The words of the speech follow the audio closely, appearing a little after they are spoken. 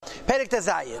Perek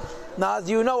Tezayin. Now, as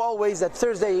you know always that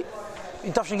Thursday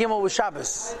in Tafshin Gimel was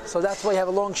Shabbos. So that's why you have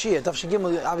a long Shia. Tafshin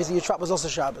Gimel, obviously your Shabbat was also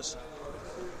Shabbos.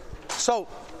 So,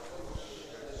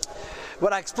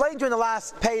 what I explained to you in the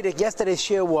last Perek, yesterday's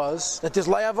Shia, was that there's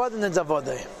Lay Avodah and there's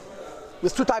Avodah.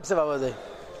 There's two types of Avodah.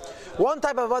 One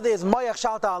type of Avodah is Mayach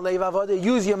Shalta Alev Avodah.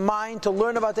 Use your mind to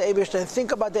learn about the Eibishter and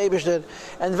think about the Eibishter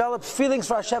and develop feelings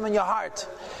for Hashem in your heart,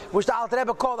 which the Alter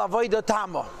Rebbe called Avodah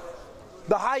Tama,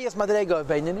 the highest Madrega of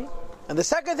Beinani. And the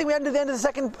second thing we end at the end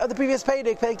of the previous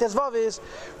Perek Tezvav, is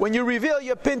when you reveal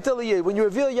your Pintel Yid, when you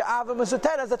reveal your Ava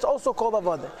Mesuteres, that's also called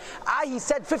Avodah. He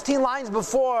said 15 lines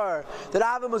before that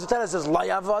Ava Mesuteres is Lay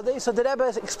Avodah, so the Rebbe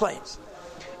explains.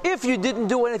 If you didn't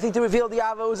do anything to reveal the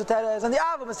Ava Mesuteres, and the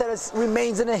Ava Mesuteres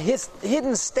remains in a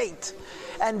hidden state,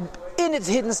 and in its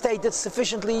hidden state it's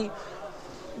sufficiently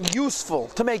useful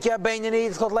to make your Beinani,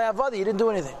 it's called Lay Avodah, you didn't do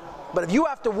anything. But if you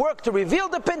have to work to reveal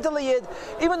the Pintel Yid,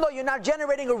 even though you're not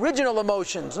generating original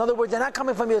emotions, in other words, they're not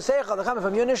coming from your Seichel, they're coming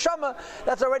from your Neshama,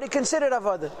 that's already considered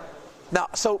Avodah. Now,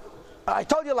 so, I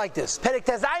told you like this. Perek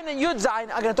Tezayin and Yud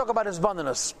Zayin are going to talk about his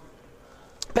bonus.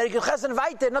 Perek Yud and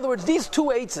Vaiter, in other words, these two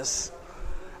eitzes,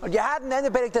 what you had in the end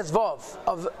of Perek Tezvav,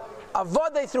 of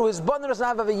Avodah through his bonus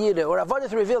and Ava V'yireh, or Avodah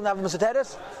through reveal and Ava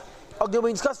Mesuteres, are going to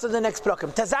be discussed in the next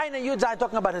program. Tezayin and Yud Zayin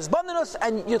talking about his bonus,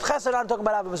 and Yud Chesed talking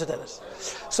about Ava Mesuteres.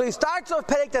 So he starts off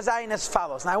Perek Tezayin as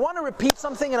follows. Now I want to repeat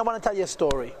something and I want to tell you a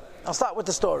story. I'll start with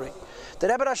the story. The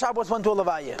Rebbe Rashab was went to a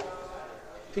Levaya.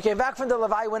 He came back from the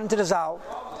Levaya, went into the Zal,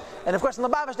 and of course in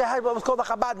Lubavitch they had what was called a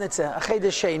Chabadnitze, a Cheder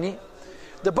Sheni.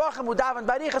 The Bachim who davened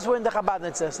Barichas were in the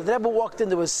Chabadnitze. So the Rebbe walked in,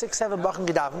 there was 6-7 Bachim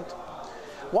gedavened.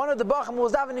 One of the Bachim who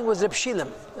was davening was Reb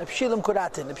Shilem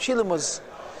Kuratin. Reb Shilem was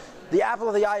the apple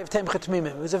of the eye of Tem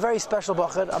Chetmimim. He was a very special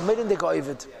Bachar, a Midin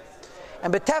Degoivid.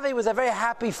 And B'Tevei was a very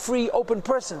happy, free, open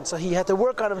person, so he had to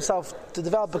work on himself to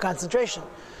develop a concentration.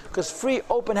 Because free,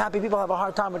 open, happy people have a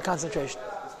hard time with concentration.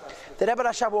 The Rebbe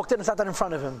Rashab walked in and sat down in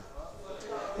front of him.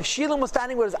 And Shilem was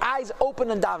standing with his eyes open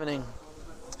and davening.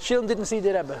 Shilem didn't see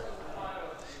the Rebbe.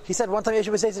 He said one time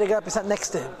Yeshua says to the Rebbe, he sat next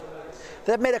to him.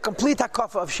 The Rebbe made a complete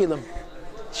hakafa of Shilem.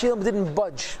 Shilem didn't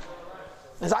budge.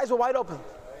 His eyes were wide open.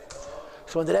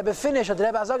 So when the Rebbe finished, the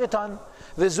Rebbe Azagetan,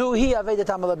 V'zuhi Aveidat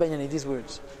Amal Beinani, these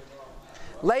words.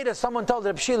 Later, someone told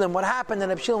Reb Shilem what happened, and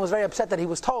Reb Shilem was very upset that he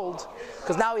was told,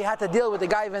 because now he had to deal with the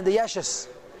guy and the yeshes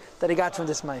that he got from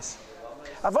this mice.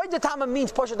 Aveidat Amal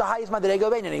means Poshet the highest Madrega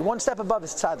Beinani, one step above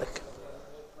is tzaddik.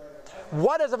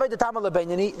 What is Aveidat Amal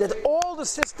Beinani? That all the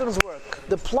systems work.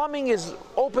 The plumbing is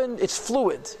open, it's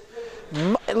fluid.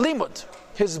 Limud,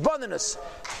 his bonus,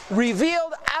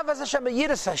 revealed Avas Hashem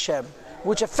Yiras Hashem,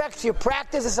 which affects your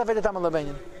practice is Aveidat Amal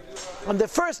Beinani. And the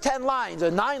first 10 lines, or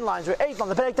 9 lines, or 8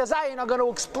 lines, the Perek Tezayin are going to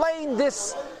explain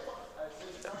this.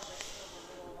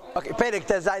 Okay, Perek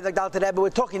Tezayin, like the Alter Rebbe,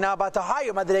 we're talking now about the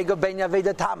higher Madrega Beinani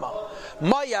Aveidat Amal.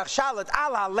 Mayach Shalat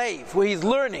Al Halev, where he's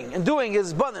learning and doing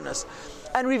his bonus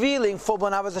and revealing full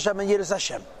Bon Avas Hashem and Yiras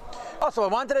Hashem. Also,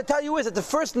 what I wanted to tell you is that the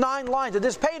first 9 lines of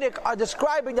this Perek are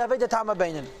describing the Aveidat Amal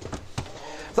Beinani.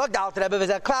 This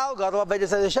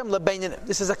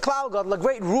is a klal God, a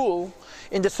great rule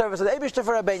in the service of the Eibishter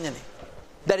for a Beinani,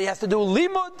 that he has to do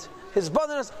limud, his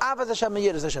bonus, Avas Hashem and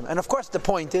Yiras Hashem. And of course the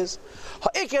point is,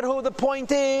 lem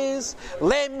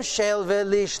shel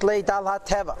v'lishleit al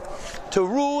hateva, to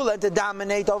rule and to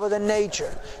dominate over the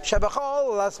nature,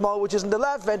 shebachol lasmol, which is in the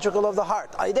left ventricle of the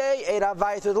heart, aidei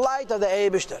eravai, through the light of the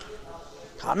Eibishter,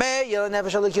 chamei yel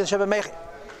nefesh alikil shebemechi,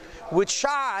 which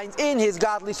shines in his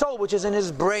godly soul, which is in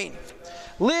his brain.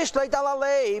 Lishleit al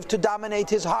alev, to dominate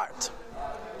his heart.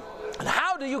 And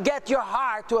how do you get your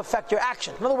heart to affect your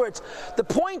action? In other words, the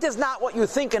point is not what you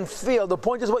think and feel, the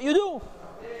point is what you do.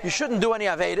 You shouldn't do any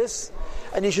Avedis,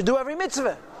 and you should do every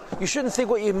mitzvah. You shouldn't think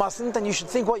what you mustn't, and you should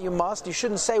think what you must. You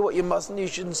shouldn't say what you mustn't, you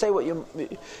shouldn't say what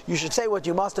you should say what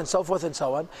you must, and so forth and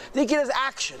so on. The key is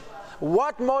action.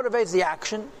 What motivates the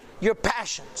action? Your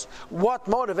passions. What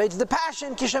motivates the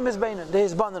passion? Kishem is beinan, the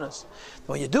hisbananas.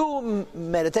 When you do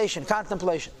meditation,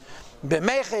 contemplation,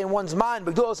 b'meiche in one's mind,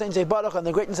 b'gdul sein zei baruch, and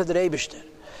the greatness of the Eibishter.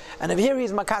 And if here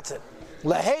he's makatzeh,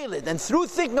 lehelid, and through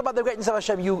thinking about the greatness of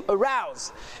Hashem, you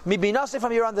arouse mibinase,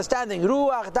 from your understanding,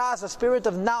 ruach das, a spirit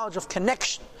of knowledge, of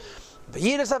connection.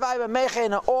 V'yiras havai b'meiche,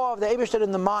 in awe of the Eibishter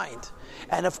in the mind.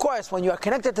 And of course, when you are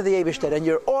connected to the Eibishter and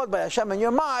you're awed by Hashem in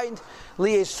your mind, when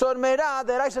you're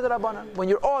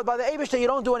awed by the Eibishter, you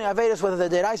don't do any Avedas with the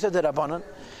Deraisa Derabanan.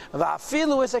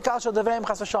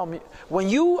 When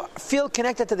you feel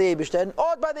connected to the Eibishter and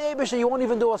awed by the Eibishter, you won't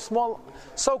even do a small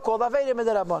so-called Avedim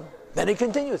Derabanan. Then he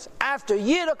continues. After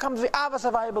Yira comes the Avas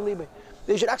Havai Belibe.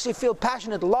 You should actually feel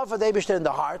passionate love for the Eibishter in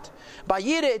the heart. By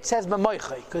Yira it says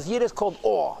B'moichei, because Yira is called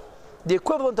awe. The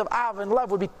equivalent of av and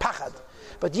love would be pachad.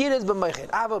 But yid is b'meichid,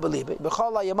 ava believe it.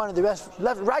 B'chol ha'yaman, the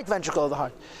right ventricle of the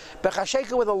heart.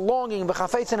 B'chasheka with a longing,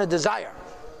 b'chafetz and a desire.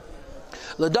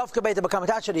 L'davka beita become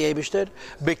attached to the Eibishter.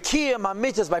 B'kiyam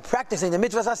ha'mitzvahs, by practicing the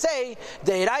mitzvahs I say,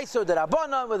 the iraiso, the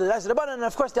rabbanon, with the iraiso, the rabbanon, and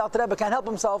of course the Alter Rebbe can't help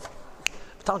himself.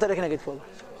 Talmud Torah can get full.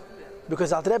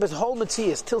 Because Alter Rebbe's whole mitzvah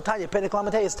is till Tanya, Perek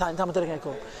Lamed is Tanya, Talmud Torah can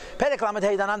call. Perek Lamed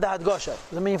is Ananda Hadgosha.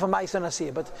 Doesn't mean from Ma'aser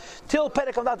Nasiyah, but till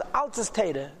Perek Lamed, Altus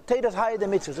Teda. Teda is higher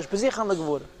than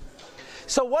mitzvahs.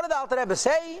 So what did the Alter Rebbe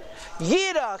say?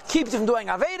 Yira keeps you from doing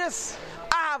Avedis.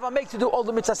 Ahava makes you do all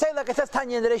the mitzvahs. Say like it says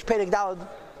Tanya in the Reish Perek Dalad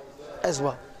as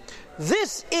well.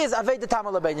 This is Aveda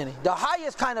Tamal Beinani, the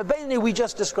highest kind of Beinani we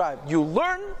just described. You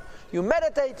learn, you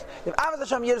meditate. If Avos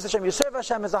Hashem, Yiras Hashem, you serve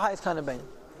Hashem is the highest kind of Beinani.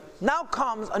 Now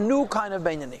comes a new kind of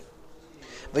Beinani.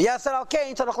 Now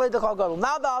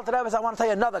the Alter Rebbe says, I want to tell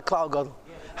you another Klal Gadol.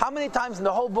 How many times in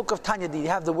the whole book of Tanya do you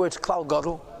have the words Klal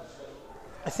Gadol?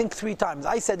 I think 3 times.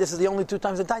 I said this is the only 2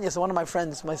 times in Tanya, so one of my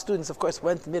friends, my students, of course,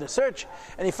 went and did a search,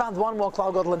 and he found one more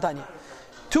Klal Gadol in Tanya.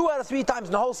 2 out of 3 times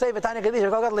in the whole Sefer Tanya Kaddish,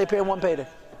 Klal Gadol appear in one page.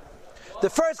 The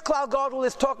first Klal Gadol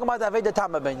is talking about Aveda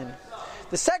Tama Beinani.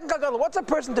 The second Klal Gadol, what's a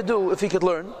person to do if he could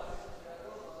learn,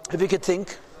 if he could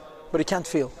think, but he can't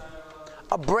feel?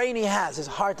 A brain he has, his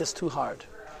heart is too hard.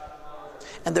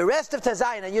 And the rest of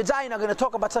Tezayin and Yudzayin are going to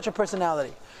talk about such a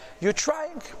personality. You're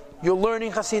trying, you're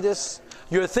learning Hasidus,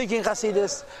 you're thinking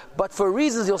Hasidus, but for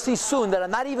reasons you'll see soon that are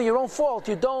not even your own fault,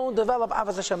 you don't develop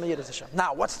Avos Hashem and Yiras Hashem.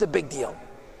 Now, what's the big deal?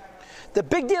 The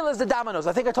big deal is the dominoes.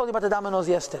 I think I told you about the dominoes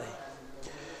yesterday.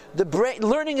 The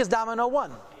learning is domino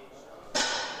 1.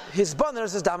 His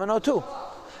bonus is domino 2.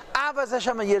 Avos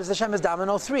Hashem and Yiras Hashem is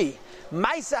domino 3.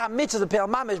 Ma'aseh HaMitzvah, the Peil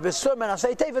Mamish, Besur Men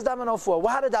Asay Tev is domino 4.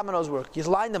 Well, how do dominoes work? You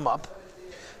line them up,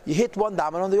 you hit one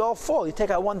domino and they all fall. You take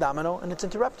out one domino and it's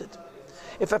interrupted.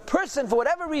 If a person, for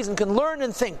whatever reason, can learn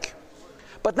and think,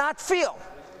 but not feel,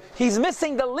 he's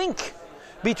missing the link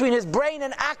between his brain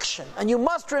and action. And you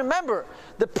must remember,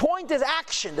 the point is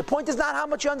action. The point is not how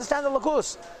much you understand the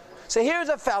Lakus. So here's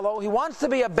a fellow, he wants to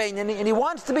be a Beinani, and he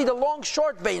wants to be the long,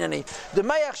 short Beinani, the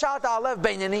Me'ach Shalta Alev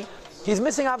Beinani. He's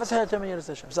missing Avos Hashem and Yiras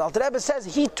Hashem. So Alter Rebbe says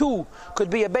he too could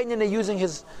be a Beinani using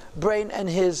his brain and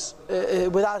his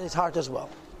without his heart as well.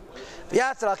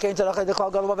 There's another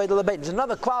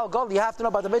Klal Gadol you have to know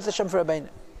about the Avos Hashem for a Beinani.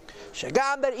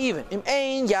 Shagam that even im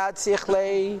ein yad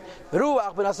sichlei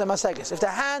ruach b'naseh masegis. If the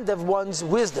hand of one's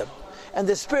wisdom and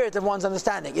the spirit of one's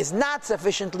understanding is not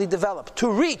sufficiently developed to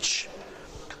reach.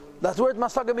 That word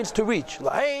masaga means to reach.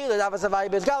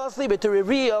 To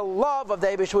reveal love of the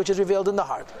Eibush which is revealed in the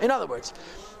heart. In other words,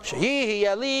 his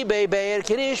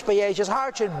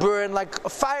heart should burn like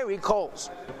fiery coals.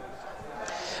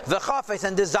 The chafetz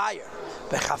and desire.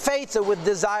 With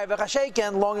desire,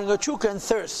 and longing, a chukah and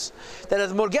thirst. That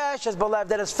is murgesh, as belev,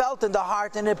 that is felt in the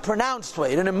heart in a pronounced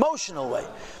way, in an emotional way.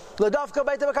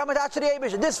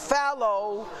 This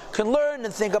fellow can learn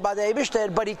and think about the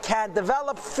Eibush, but he can't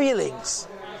develop feelings.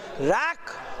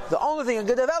 The only thing he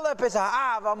can develop is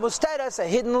a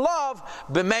hidden love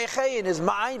in his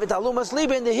mind, in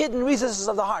the hidden recesses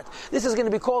of the heart. This is going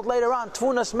to be called later on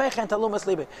Tvunas Mecha and Talumas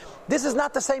Libe. This is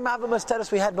not the same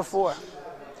Musteres we had before.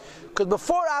 Because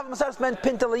before Musteres meant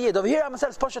Pintal Yid. Over here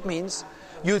Musteres Poshet means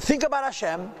you think about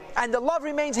Hashem and the love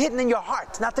remains hidden in your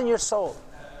heart, not in your soul.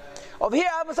 Over here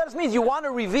Musteres means you want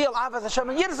to reveal Avos Hashem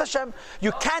and Yiras Hashem.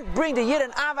 You can't bring the Yid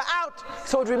and Ava out,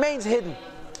 so it remains hidden.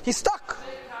 He's stuck.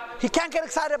 He can't get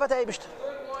excited about the Eibishter.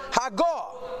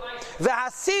 Hagor.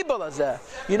 V'hasibah.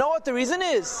 You know what the reason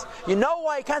is? You know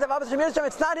why he can't have Avos Hashem?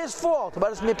 It's not his fault.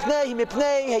 But it's mipnei,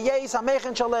 hayes,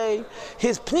 hamechen shalei.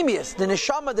 His pnimius, the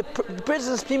neshama, the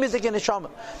person's pnimius in neshama.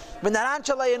 V'naran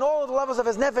shalei, and all the levels of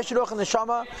his nefesh, shidduch, and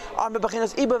neshama, are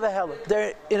mebachinas iba v'hela.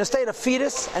 They're in a state of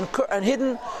fetus and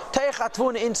hidden. Teich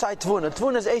tvuna inside tvuna.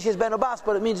 Tvuna is Eishes ben Obas,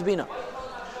 but it means bina.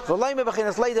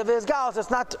 It's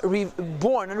not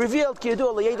born and revealed.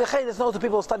 It's not the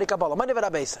people who study Kabbalah.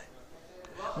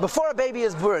 Before a baby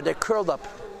is born, they're curled up.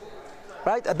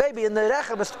 Right? A baby in the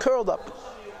Rechem is curled up.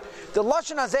 The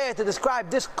Lashon Hazeh to describe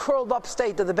this curled up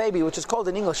state of the baby, which is called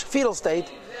in English fetal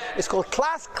state, is called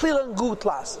Klas, Klil, and Gu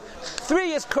Klas.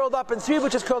 3 is curled up in 3,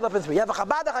 which is curled up in 3. You have a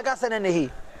Chabad, Chagas, and a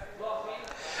Nehi.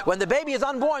 When the baby is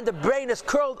unborn, the brain is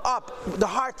curled up, the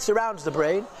heart surrounds the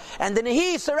brain, and the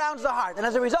Nehi surrounds the heart. And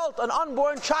as a result, an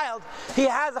unborn child, he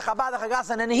has a Chabad, a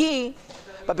Chagas, and a Nehi,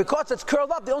 but because it's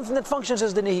curled up, the only thing that functions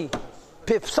is the Nehi.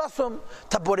 Pif Sasum,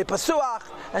 Tabori Pasuach,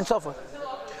 and so forth.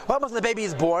 What happens when the baby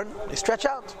is born? They stretch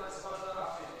out.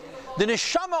 The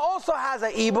Neshama also has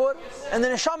a Ibur, and the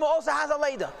Neshama also has a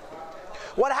Leda.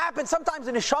 What happens, sometimes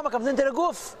the Neshama comes into the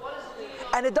Guf,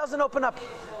 and it doesn't open up.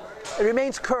 It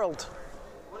remains curled.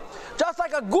 Just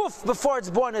like a guf before it's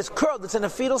born is curled, it's in a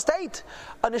fetal state.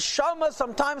 A neshama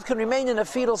sometimes can remain in a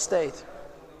fetal state.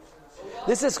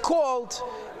 This is called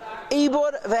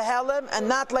ibur vehelem and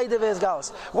not leider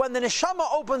ve'izgalus. When the neshama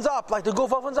opens up, like the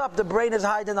guf opens up, the brain is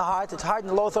hiding in the heart, it's hiding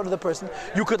in the lower third of the person.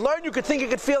 You could learn, you could think, you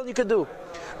could feel, and you could do.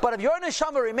 But if your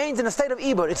neshama remains in a state of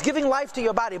ibur, it's giving life to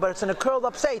your body, but it's in a curled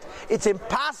up state, it's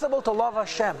impossible to love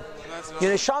Hashem.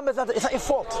 Your neshama is not your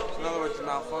fault. In other words,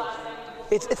 malfunction.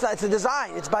 It's a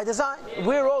design. It's by design.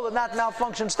 We're all in that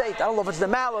malfunction state. I don't know if it's the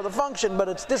mal or the function, but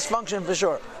it's dysfunction for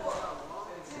sure.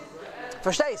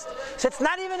 Verstehst? So it's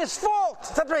not even his fault.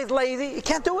 It's not that he's lazy. He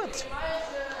can't do it.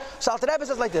 So Alter Rebbe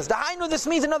says like this. The Hainu, this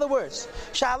means in other words.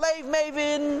 Sha'alev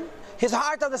mevin, his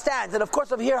heart understands. And of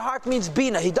course over here, heart means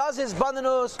bina. He does his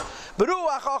bananus,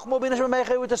 beruach achmo bina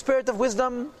shemeiche, with the spirit of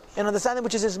wisdom and understanding,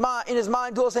 which is in his mind. And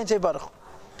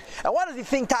what does he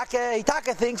think, Taka? He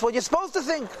Taka thinks what you're supposed to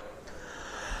think.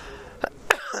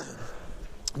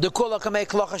 The kula can make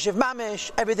lochashiv mamish,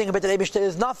 everything about the Eibishter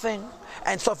is nothing,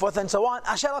 and so forth and so on.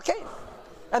 Asher okay.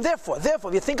 And therefore,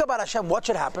 if you think about Hashem, what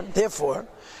should happen? Therefore,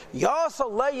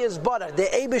 Yasalei is butter, the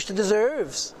Eibishter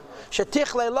deserves.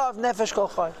 Shetichle love nefesh kol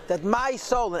chay, that my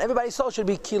soul and everybody's soul should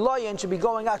be kiloy and should be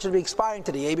going out, should be expiring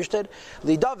to the Eibishter.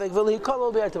 Lidavik v'li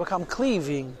kol to become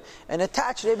cleaving and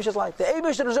attached to the Eibishter's life. The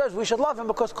Eibishter deserves, we should love him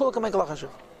because kula can make lochashiv.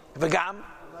 V'gam.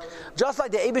 Just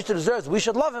like the Eibishter deserves, we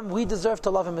should love him, we deserve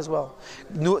to love him as well.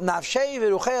 My nefesh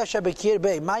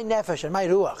and my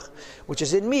ruach, which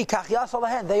is in me,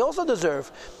 they also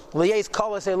deserve liyes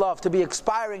kolas they love, to be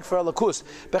expiring for a lakus,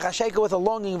 bechasheka with a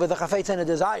longing, with a chafetz and a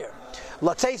desire.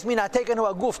 Latzeis mina taken to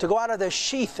a guf, to go out of their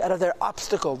sheath, out of their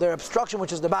obstacle, their obstruction,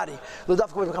 which is the body.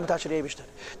 L'davka become attached to the Eibishter.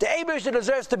 The Eibishter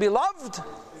deserves to be loved,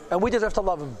 and we deserve to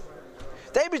love him.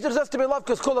 The Eibishter deserves to be loved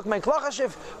because kulak make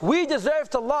lachashiv. We deserve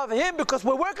to love him because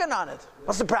we're working on it.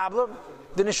 What's the problem?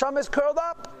 The neshama is curled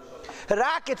up.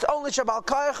 It's only shabal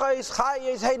kaychais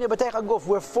chayes heine b'teich guf.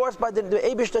 We're forced by the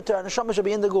Eibishter to, our neshama should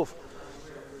be in the guf.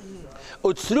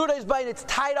 Utzruda is by it. It's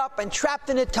tied up and trapped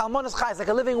in it. Kalmonas chayes, like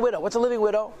a living widow. What's a living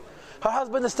widow? Her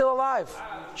husband is still alive.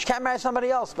 She can't marry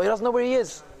somebody else, but he doesn't know where he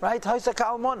is. Right? It's a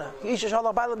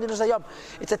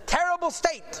terrible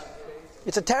state.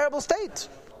 It's a terrible state.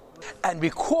 And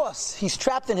because he's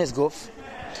trapped in his guf,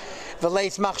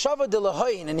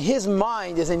 and his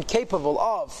mind is incapable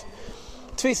of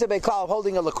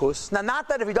holding a lakus. Now, not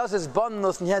that if he does his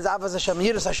bonnus and he has avas Hashem,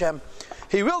 yiras Hashem,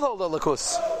 he will hold a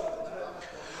lakus.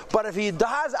 But if he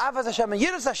does avas Hashem and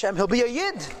yiras Hashem, he'll be a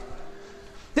yid.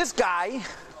 This guy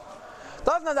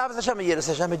doesn't have avas Hashem and yiras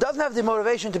Hashem. He doesn't have the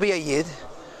motivation to be a yid,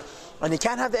 and he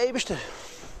can't have the Eibishter.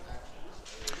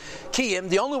 Kiyim,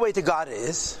 the only way to God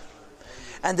is.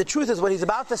 And the truth is, what he's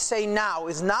about to say now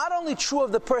is not only true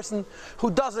of the person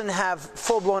who doesn't have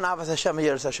full-blown avas Hashem and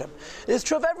yiras Hashem. It is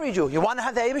true of every Jew. You want to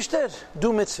have the Eibishter?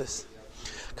 Do mitzvahs.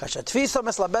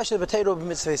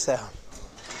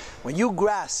 When you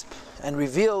grasp and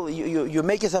reveal, you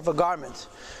make yourself a garment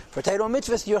for Torah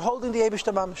mitzvahs, you're holding the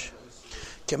Eibishter mamash.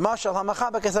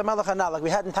 Like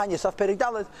we had in Tanya, Saf Perek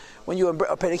Dalet, when you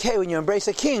embrace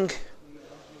a king.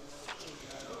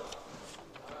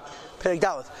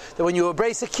 That when you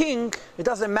embrace a king, it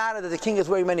doesn't matter that the king is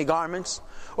wearing many garments,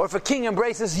 or if a king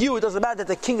embraces you, it doesn't matter that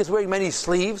the king is wearing many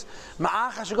sleeves. So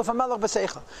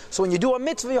when you do a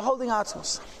mitzvah, you're holding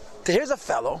atzmos. So here's a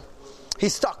fellow,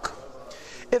 he's stuck.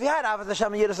 If he had avas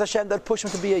Hashem and yiras Hashem, that'd push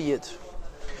him to be a yid.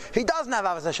 He doesn't have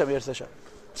avas Hashem and yiras Hashem.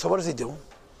 So what does he do?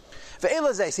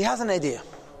 He has an idea.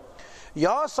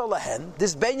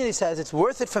 This Benyan, he says, it's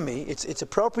worth it for me, it's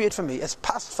appropriate for me, as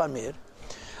past famir,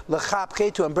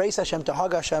 to embrace Hashem, to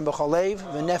hug Hashem, b'chol leiv,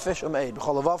 v'nefesh, u'meid,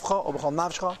 b'chol levavcha, or b'chol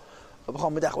nafshcha, or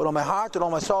b'chol medach, with all my heart, with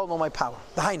all my soul, with all my power.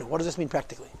 The Hainu, what does this mean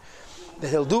practically? That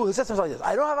he says to himself like this,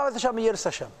 I don't have avas Hashem and yiras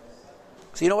Hashem.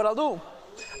 So you know what I'll do?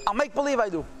 I'll make believe I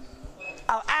do.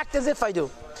 I'll act as if I do.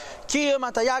 Kiyum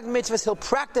atayag mitzvahs, he'll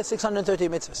practice 630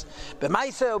 mitzvahs.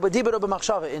 B'maiseh, b'dibur,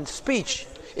 b'machshava, in speech,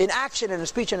 in action, and in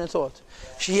speech and in thought.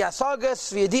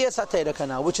 Shehiasagas v'yediyas ha'teira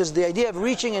kanal, which is the idea of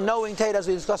reaching and knowing Teira, as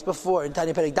we discussed before in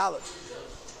Tanya Perek Dalet.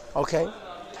 Okay?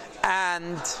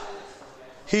 And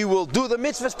he will do the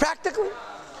mitzvahs practically.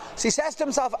 So he says to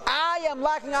himself, I am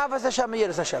lacking avas Hashem and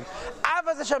yiras Hashem.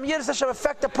 Avas Hashem and yiras Hashem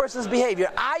affect a person's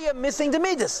behavior. I am missing the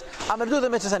midas. I'm going to do the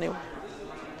mitzvahs anyway.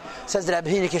 Says the Rabbi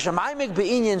Hina,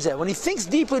 when he thinks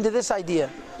deeply into this idea,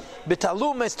 in the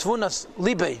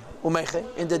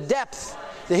depth,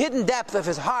 the hidden depth of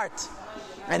his heart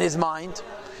and his mind,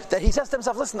 that he says to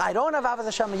himself, listen, I don't have avas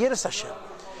Hashem and yiras Hashem,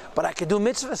 but I can do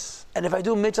mitzvahs, and if I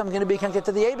do mitzvahs, I'm going to be connected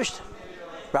to the Eibishter,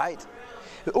 right?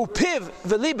 Upiv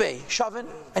v'libe shavin,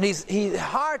 and his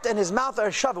heart and his mouth are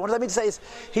shavin. What does that mean to say? Is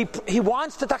he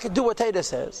wants to do what Torah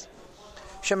says,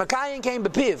 Shemakayin came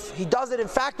bepiv. He does it in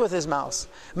fact with his mouth.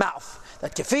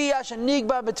 That kefiyash and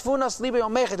nigba betfunas libe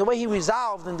omechet, the way he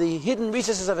resolved in the hidden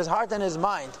recesses of his heart and his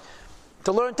mind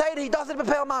to learn Torah, he does it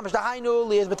bepel mamish. The hainu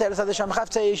lias b'teres hadesham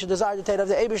chavtzei. You should desire the Torah of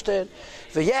the Eibishter.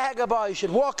 V'yehegabah. You should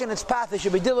walk in its path. You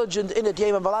should be diligent in it,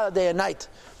 yom and v'layla, day and night.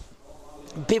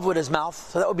 Piv with his mouth,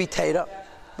 so that would be Torah,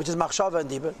 which is machshava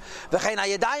and dibur. V'chein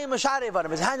hayadayim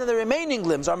m'sharevarim. His hand and the remaining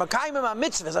limbs are mekayimim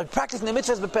ha-mitzvahs, are practicing the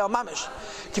mitzvahs bepel mamish.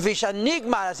 Kifi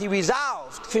shanigma, as he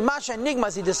resolved. Kifi masha nigma,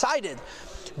 as he decided.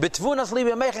 Betvunas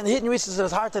libi amech, in the hidden recesses of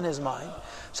his heart and his mind.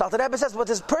 So Alter Rebbe says, what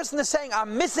this person is saying,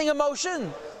 I'm missing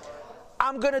emotion.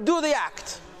 I'm going to do the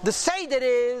act. The seder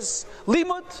is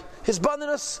limud, his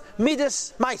bonus,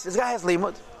 midas, mais. This guy has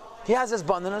limud. He has his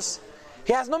bonus.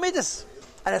 He has no midas.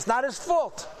 And it's not his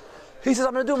fault. He says,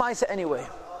 I'm going to do mais anyway.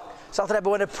 So Alter Rebbe,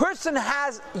 when a person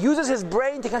uses his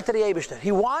brain to connect to the Eibishter,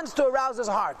 he wants to arouse his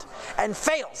heart and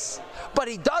fails, but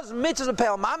he does mitzvahs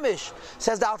b'peil mamish,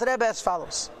 says the Alter Rebbe as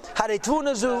follows.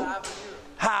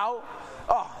 How?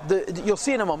 You'll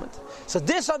see in a moment. So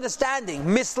this understanding,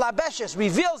 mislabeshes,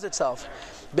 reveals itself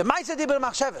in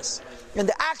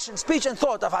the action, speech, and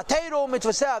thought of Hateiru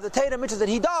mitzvah, the Torah mitzvahs that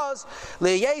he does,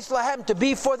 to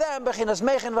be for them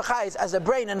as a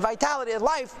brain and vitality and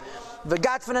life,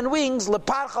 v'gatfen and wings,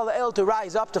 to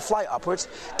rise up, to fly upwards,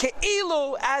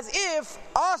 ke'ilu, as if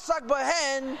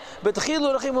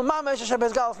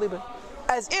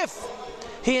as if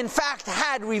he in fact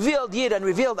had revealed Yid and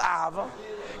revealed Ahava,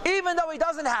 even though he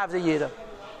doesn't have the Yid.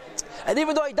 And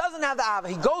even though he doesn't have the Ahava,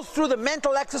 he goes through the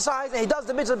mental exercise and he does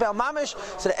the mitzvah B'el Mamish,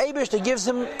 so the Eibishter gives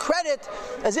him credit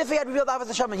as if he had revealed Ahavas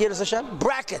Hashem and Yiras Hashem.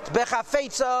 Bracket, Becha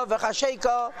Feitza, Becha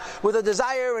Sheika, with a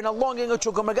desire and a longing of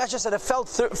Chukam Mergashes, that felt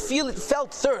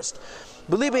thirst.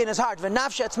 Believe in his heart,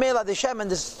 v'nafshe etzmeila d'Hashem, and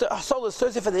the soul is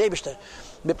thirsty for the Eibishter.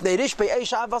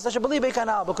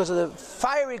 Because of the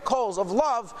fiery coals of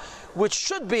love, which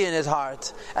should be in his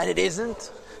heart, and it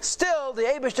isn't. Still, the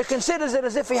Eibishter considers it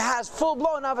as if he has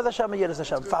full-blown Ahavas Hashem and Yiras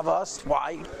Hashem. Favos,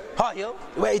 why? Hayil.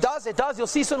 Wait, it does. You'll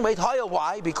see soon. Wait, Hayil,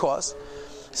 why? Because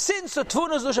since without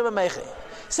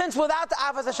the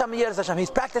Ahavas Hashem and Yiras Hashem,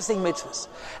 he's practicing mitzvahs.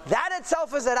 That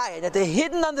itself is a raya, that the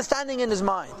hidden understanding in his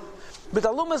mind, but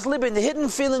alumas libin, the hidden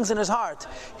feelings in his heart,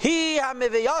 he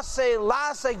hamiviyase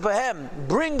lasek behem,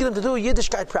 bring them to do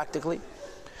Yiddishkeit practically.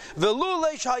 Not for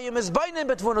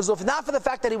the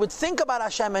fact that he would think about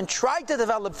Hashem and try to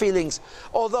develop feelings,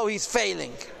 although he's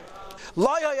failing. He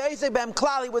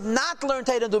would not learn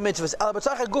Torah and do mitzvahs,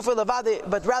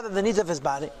 but rather the needs of his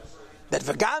body.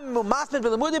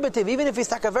 Even if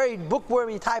he's like a very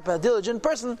bookwormy type, a diligent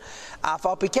person,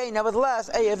 nevertheless,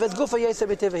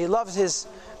 he loves his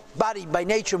body by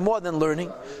nature more than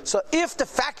learning. So if the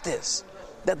fact is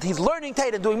that he's learning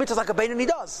Torah and doing mitzvahs like a Bein, and he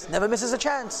does, never misses a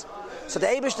chance. So the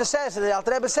Eibishter says, the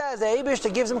Alter Rebbe says, the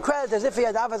Eibishter gives him credit as if he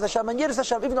had Ahavas Hashem and Yiras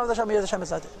Hashem, even though Hashem and Yiras Hashem is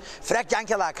not there.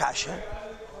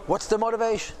 What's the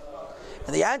motivation?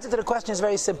 And the answer to the question is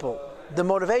very simple. The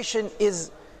motivation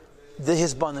is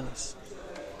his bonus.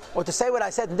 Or to say what I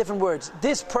said in different words,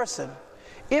 this person,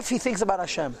 if he thinks about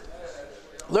Hashem,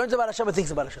 learns about Hashem and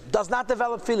thinks about Hashem, does not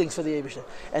develop feelings for the Eibishter,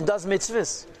 and does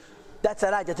mitzvahs, that's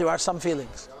a right that there are some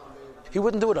feelings. He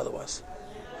wouldn't do it otherwise.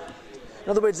 In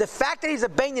other words, the fact that he's a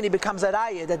Bein and he becomes a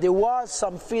raya, that there was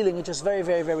some feeling which is very,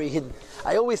 very, very hidden.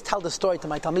 I always tell the story to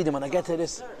my Talmidim when I get to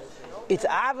this. It's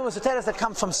Ahava Mesuteres that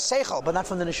comes from Seichel, but not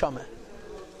from the Neshama.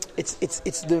 It's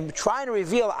the trying to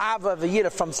reveal Ahava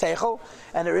V'yira from Seichel,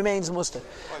 and it remains Muster.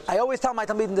 I always tell my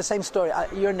Talmidim the same story.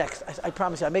 You're next. I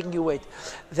promise you. I'm making you wait.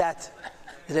 That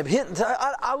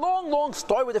a long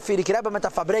story with the Frierdiker Rebbe met a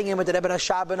Farbrengen, with the Rebbe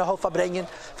Rashab and a whole Farbrengen.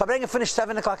 Farbrengen finished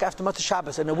 7 o'clock after Motzei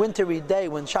Shabbos. And a wintry day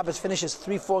when Shabbos finishes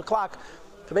 3-4 o'clock,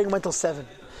 Farbrengen went till 7.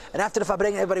 And after the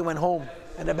Farbrengen, everybody went home.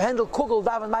 And Rebbe Hendel Kugel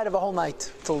davened might have a whole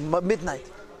night till midnight.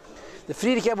 The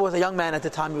Frierdiker Rebbe was a young man at the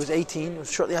time. He was 18. It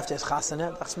was shortly after his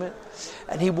chasana,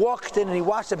 and he walked in and he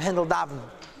watched Rebbe Hendel daven.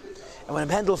 And when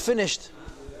Rebbe Hendel finished,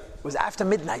 it was after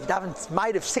midnight. Davened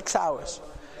might have 6 hours.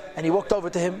 And he walked over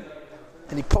to him.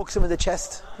 And he pokes him in the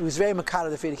chest. He was very makar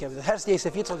of the Frierdiker Rebbe. Herz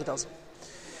Yosef Yitzchak tells him.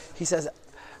 He says,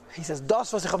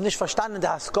 das was ich hab nicht verstanden,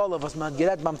 der Haskola, was man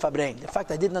geredet beim Farbrengen. The fact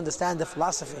I didn't understand the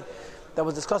philosophy that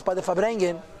was discussed by the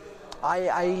Farbrengen,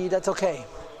 that's okay.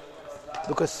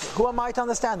 Because who am I to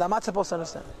understand? I'm not supposed to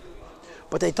understand.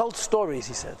 But they told stories,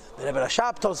 he said. The Rebbe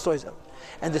Rashab told stories.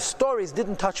 And the stories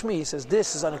didn't touch me. He says,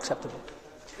 this is unacceptable.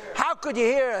 How could you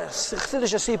hear a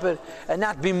Chassidish Sipur and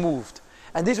not be moved?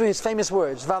 And these were his famous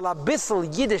words. Weil a bissel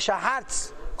Yiddische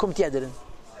Herz kommt jeder.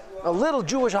 A little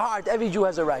Jewish heart, every Jew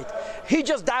has a right. He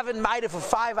just davened Maide for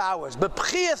 5 hours. But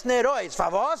Pchias Nerois,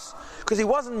 favos? Because he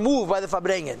wasn't moved by the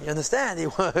Farbrengen. You understand? He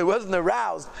wasn't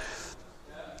aroused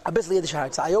Abyssal Yiddish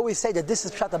hearts. I always say that this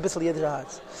is Pshat Abyssal Yiddish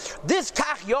hearts. This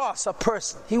Kach Yos, a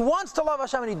person, he wants to love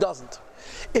Hashem and he doesn't.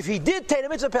 If he did take the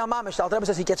mitzvah Pe'al Mamish, the Alter Rebbe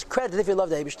says he gets credit if he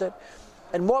loved the Eibishter.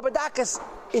 And more Badakas,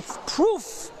 it's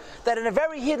proof that in a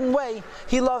very hidden way,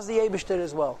 he loves the Eibishter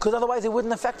as well. Because otherwise it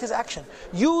wouldn't affect his action.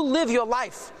 You live your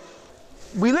life.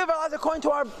 We live our lives according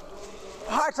to our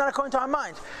hearts, not according to our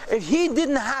minds. If he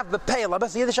didn't have the Pe'al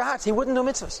Abyssal Yiddish hearts, he wouldn't do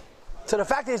mitzvahs. So the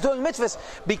fact that he's doing mitzvahs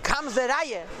becomes the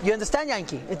raya. You understand,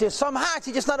 Yankee? If there's some hearts,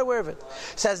 he's just not aware of it.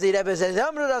 Says the Rebbe, says, he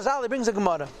brings a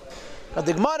Gemara.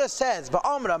 The Gemara says, the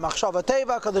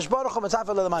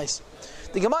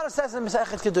Gemara says in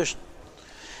Masechet Kedushin,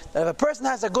 that if a person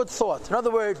has a good thought, in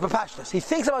other words, he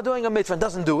thinks about doing a mitzvah and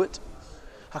doesn't do it,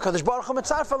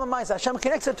 Hashem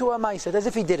connects it to a ma'aseh, as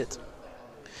if he did it.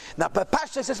 Now,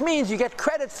 Pashtus, this means you get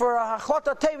credit for a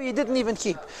Chlota Tevi you didn't even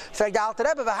keep. In fact, the Alter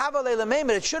Rebbe,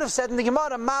 it should have said in the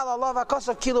Gemara, Mal Allah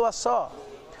v'akosav kilu asah.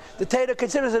 The Torah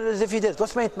considers it as if you did it.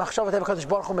 What's meant? Machshava Tevi Kadosh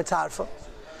Baruch Hu mitzarfa.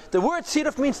 The word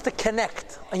siruf means to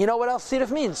connect. And you know what else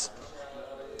siruf means?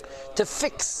 To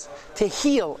fix, to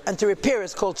heal, and to repair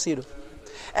is called siruf.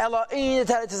 Elohim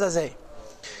Teretz Azeh.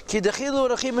 Ki dechilu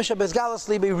rechim shebezgalas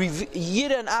libe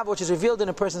yira and av, which is revealed in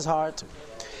a person's heart.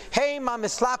 Hey ma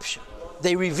mislapsh.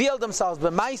 They reveal themselves,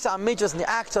 but ma'isa and mitzvahs, in the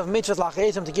acts of mitzvahs,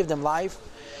 lachayim, to give them life.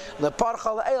 The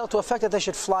parchal eil, to affect that they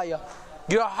should fly up.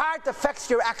 Your heart affects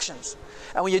your actions,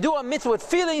 and when you do a mitzvah with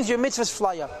feelings, your mitzvahs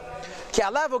fly up. The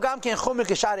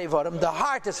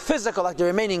heart is physical, like the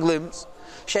remaining limbs.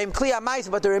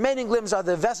 But the remaining limbs are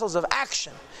the vessels of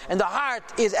action, and the heart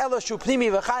is eloshu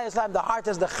pnimi v'chayis lam. The heart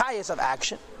is the chayis of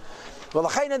action. Well,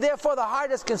 and therefore the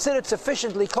heart is considered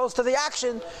sufficiently close to the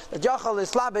action that Yachal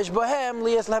is labish bohem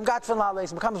liyaslam gatfin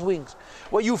la'aleis, becomes wings.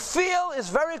 What you feel is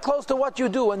very close to what you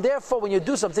do, and therefore when you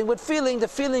do something with feeling, the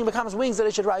feeling becomes wings that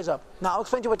it should rise up. Now I'll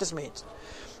explain to you what this means.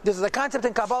 This is a concept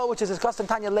in Kabbalah which is discussed in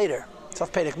Tanya later.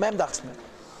 Sof Perek Mem Dachsman.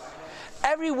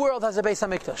 Every world has a Beis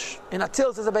HaMikdash. In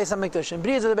Atzilus there's a Beis HaMikdash, in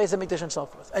Bria there's a Beis HaMikdash, and so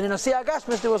forth. And in Asiyah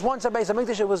Gashmis there was once a Beis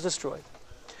HaMikdash, it was destroyed.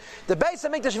 The Beis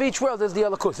HaMikdash of each world is the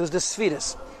Elokus, is the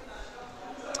Sfiris.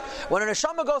 When a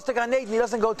neshama goes to Gan Eden, he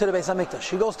doesn't go to the Beis HaMikdash.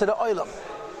 He goes to the Olam.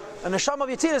 A neshama of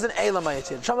Yitzir is an Eilam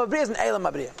HaYitzir. A neshama of Bria is an Eilam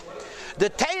HaBria. The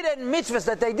Torah and mitzvahs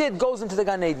that they did goes into the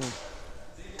Gan Eden,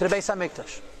 to the Beis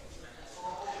HaMikdash.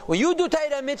 When you do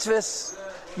Torah and mitzvahs,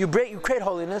 you create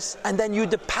holiness, and then you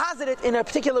deposit it in a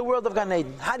particular world of Gan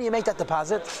Eden. How do you make that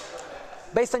deposit?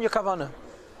 Based on your kavanah.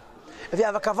 If you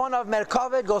have a kavanah of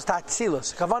Merkavah, it goes to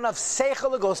Atzilus. A kavanah of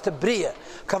Seichel, it goes to Bria. A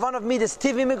kavanah of Midas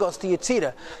Tivim, it goes to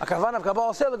Yitzira. A kavanah of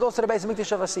Kabbalah Sel, it goes to the Beis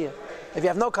HaMikdash of Asiyah. If you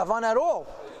have no kavanah at all,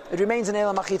 it remains in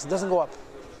Eilam HaChitz, it doesn't go up.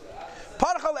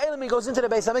 Parchal Eilam, it goes into the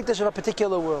Beis HaMikdash of a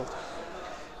particular world.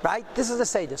 Right? This is the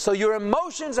Seder. So your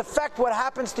emotions affect what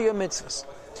happens to your mitzvahs.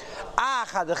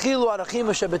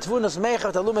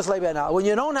 When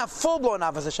you don't have full-blown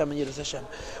Avos Hashem and Yiras Hashem,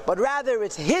 but rather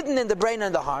it's hidden in the brain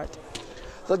and the heart.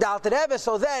 So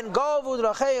then,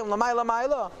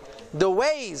 the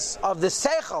ways of the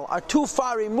Seichel are too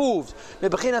far removed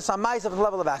of the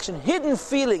level of action. Hidden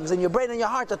feelings in your brain and your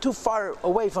heart are too far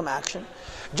away from action.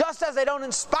 Just as they don't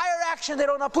inspire action, they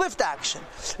don't uplift action.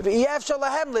 First of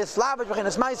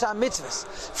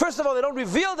all, they don't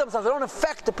reveal themselves, they don't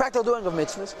affect the practical doing of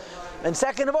mitzvahs. And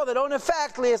second of all, they don't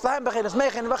affect, there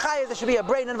should be a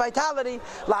brain and vitality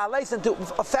to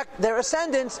affect their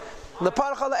ascendance,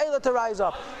 to rise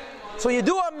up. So you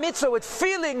do a mitzvah with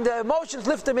feeling, the emotions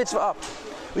lift the mitzvah up.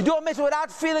 We do a mitzvah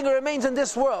without feeling, it remains in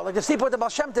this world. Like the Sipur the Baal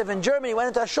Shem Tov in Germany went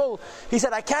into a shul. He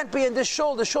said, I can't be in this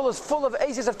shul. The shul is full of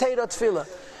aces of Teirah Tefillah.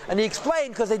 And he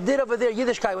explained, because they did over there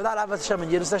Yiddishkeit without Avos Hashem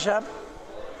and Yiras Hashem.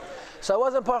 So it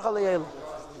wasn't Parchal Yelu.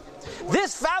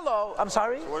 This fellow, I'm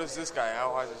sorry? So what is this guy?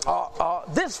 How hard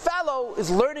is this fellow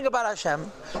is learning about Hashem,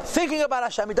 thinking about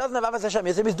Hashem. He doesn't have Avos Hashem.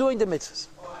 He's doing the mitzvahs.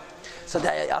 So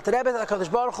the Alter Rebbe, the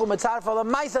Kadosh Baruch Hu, Mitzarfa, the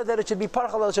Maisa, that it should be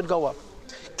Parchal, that it should go up.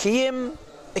 Im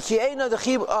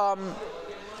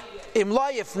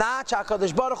loyif na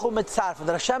HaKadosh Baruch Hu mitzarfa,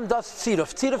 that Hashem does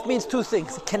tziruf. Tziruf means two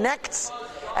things. He connects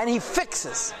and He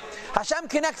fixes. Hashem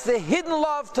connects the hidden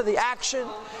love to the action.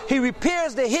 He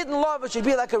repairs the hidden love, which should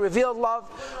be like a revealed love.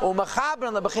 And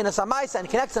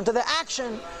connects them to the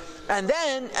action. And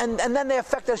then they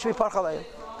affect that it should be parchalei.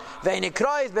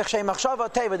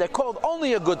 They're called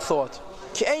only a good thought.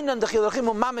 They're not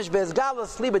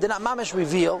mamish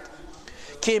revealed.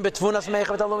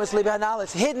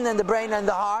 It's hidden in the brain and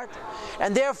the heart,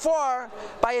 and therefore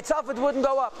by itself it wouldn't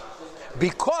go up.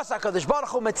 Because HaKadosh Baruch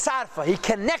Hu mitzarfa, He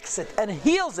connects it and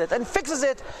heals it and fixes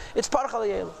it, it's parchal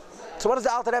yelu. So what is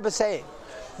the Alter Rebbe saying?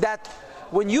 That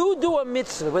when you do a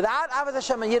mitzvah without Avos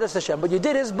Hashem and Yiras Hashem, but you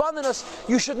did His bonus,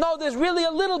 you should know there's really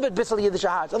a little bit Bissel Yiddish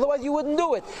hearts. Otherwise, you wouldn't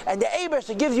do it. And the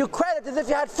Eibishter gives you credit as if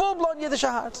you had full-blown Yiddish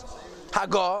hearts.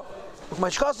 Hago,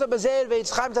 Ukmashkosa Bezer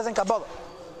Ve'Yitzchaim Tazen Kabbalah.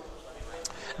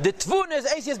 The Tvuna is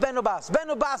Eisius Ben Ubas. Ben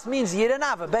Ubas means Yira and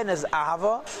Ava. Ben is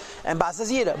Ava, and Bas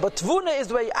is Yira. But Tvuna is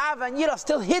the way Ava and Yira are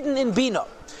still hidden in Bina.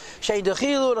 Shein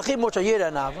Dechilu, Rechim, which are Yira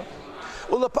and Ava.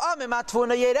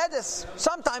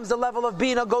 Sometimes the level of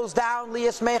Bina goes down to be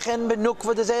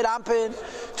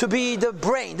the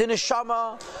brain, the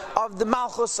neshama of the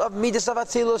malchus of midas of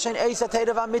atzilus and eisa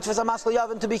teirav mitzvahs amasl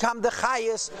yavin, to become the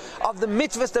chayas of the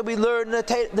mitzvahs that we learn, the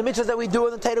mitzvahs that we do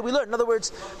and the teirav we learn. In other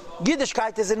words,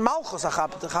 Yiddishkeit is in malchus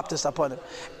achaptus upon it,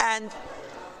 and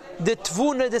the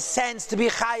tvuna, the sense to be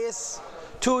chayas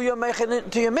to your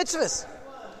mitzvahs.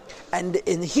 And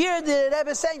in here, the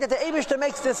Rebbe is saying that the Eibishter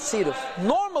makes this tziruf.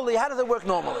 Normally, how does it work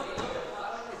normally?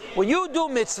 When you do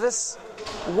mitzvahs,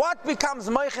 what becomes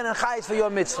moichin and chayis for your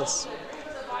mitzvahs?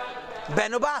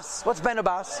 Ben Ubas. What's Ben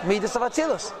Ubas? Midas of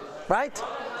Atzilus. Right?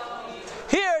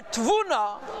 Here,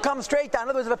 Tvuna comes straight down. In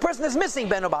other words, if a person is missing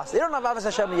Ben Ubas, they don't have Avos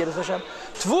Hashem and Yiras Hashem.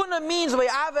 Tvuna means the way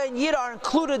Ava and Yira are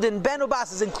included in Ben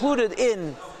Ubas is included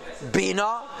in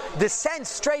Bina, descends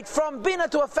straight from Bina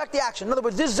to affect the action. In other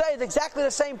words, this is exactly the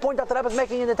same point that the Rebbe is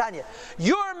making in the Tanya.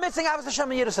 You're missing Avos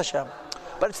Hashem and Yiras Hashem,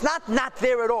 but it's not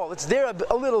there at all. It's there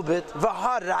a little bit.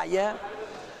 V'haraya.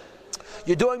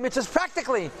 You're doing mitzvahs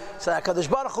practically. So HaKadosh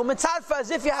Baruch Hu mitzarfa as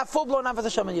if you have full-blown Avos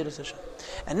Hashem and Yiras Hashem.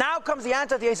 And now comes the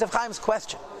answer to Yosef Chaim's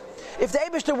question. If the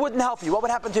Eibishter wouldn't help you, what would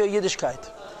happen to your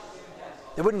Yiddishkeit?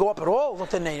 It wouldn't go up at all.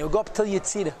 It would go up till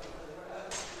Yitzira.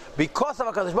 Because of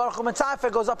HaKadosh Baruch Hu, Mitzvah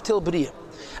goes up till Bria.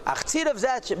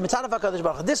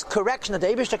 This correction that the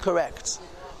Eibishter corrects,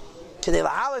 to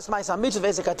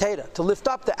lift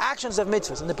up the actions of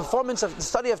mitzvahs and the performance of the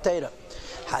study of Torah,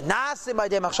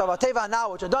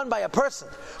 which are done by a person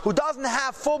who doesn't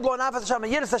have full-blown Avos Hashem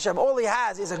and Yiras Hashem. All he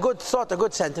has is a good thought, a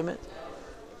good sentiment,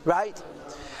 right?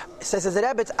 It says the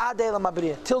Rebbe, it's Adei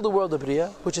L'Mabriya, till the world of Bria,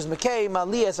 which is Mekei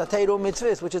Maliyas HaTeiru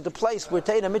Mitzvahs, which is the place where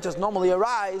Teira Mitzvahs normally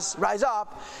rise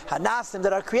up, Hanasim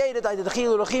that are created,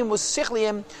 Aydedachil Urachim was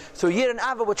Sichliim, through Yir and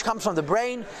Ava, which comes from the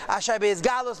brain, Ashai Be'ez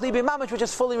Galos Libi Mamish, which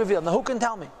is fully revealed. Now who can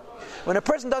tell me? When a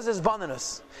person does his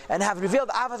bonus and have revealed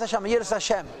Avos Hashem and Yiras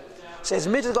Hashem, says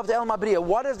Mitzvahs go up to El Mabriya,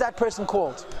 what is that person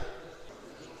called?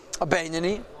 A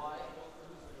Beinani,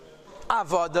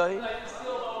 Avodai.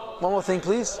 One more thing,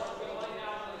 please.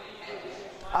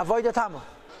 Avodah Tama.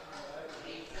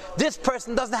 This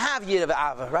person doesn't have Yir of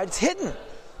Ava, right? It's hidden.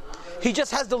 He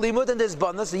just has the limud and there's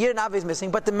bonus. The Yir and Ava is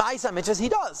missing, but the Ma'isa mitzvahs he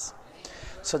does.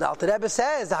 So the Alter Rebbe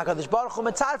says, the HaKadosh Baruch Hu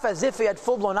mitzarfa as if he had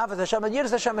full-blown Avos Hashem and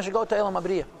Yiras Hashem, he should go to Elam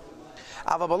Abriya.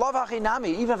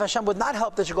 Even if Hashem would not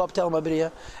help that you go up to Elam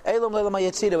Abriya, Elam Lelam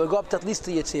HaYetzira would go up to at least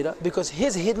to Yetzira, because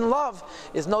his hidden love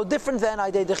is no different than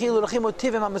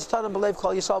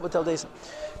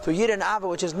through Yir and Ava,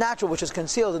 which is natural, which is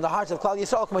concealed in the hearts of Klal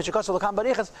Yisrael. We're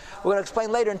going to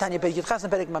explain later in Tanya Perek Yitchas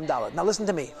and Perek Mamdalet. Now listen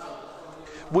to me.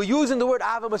 We're using the word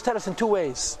Ava Masteres in two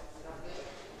ways.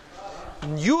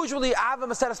 Usually Ava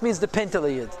Masteres means the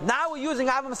Pintel Yid. Now we're using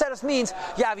Ava Masteres means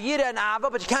you have Yir and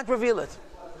Ava, but you can't reveal it.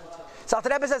 So Alter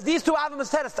Rebbe says these two Ava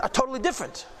Masteres are totally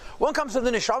different. One comes from the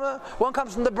neshama, one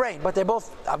comes from the brain, but they're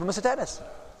both Ava Masteres.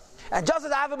 And just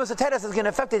as Ava Masteres is going to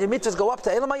affect it, the mitzvahs go up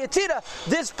to Elam HaYetzira,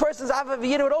 this person's Ava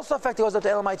V'Yira would also affect it, goes up to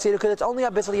Elam HaYetzira, because it's only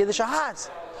a Bissel Yiddish Shahatz.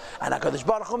 And HaKadosh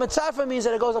Baruch Hu Mitzarfa means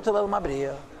that it goes up to Elam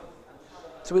HaBriya.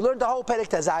 So we learned the whole Perek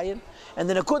Tazayin, and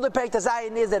the Nakud of Perek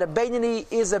Tazayin is that a Beinani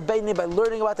is a Beinani by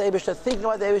learning about the Eibishter, thinking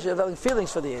about the Eibishter, developing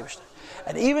feelings for the Eibishter.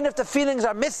 And even if the feelings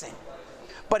are missing,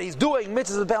 but he's doing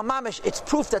mitzvahs with Be'al Mamish, it's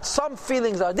proof that some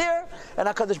feelings are there, and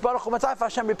HaKadosh Baruch Hu Mitzarfa,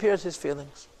 Hashem repairs his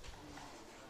feelings.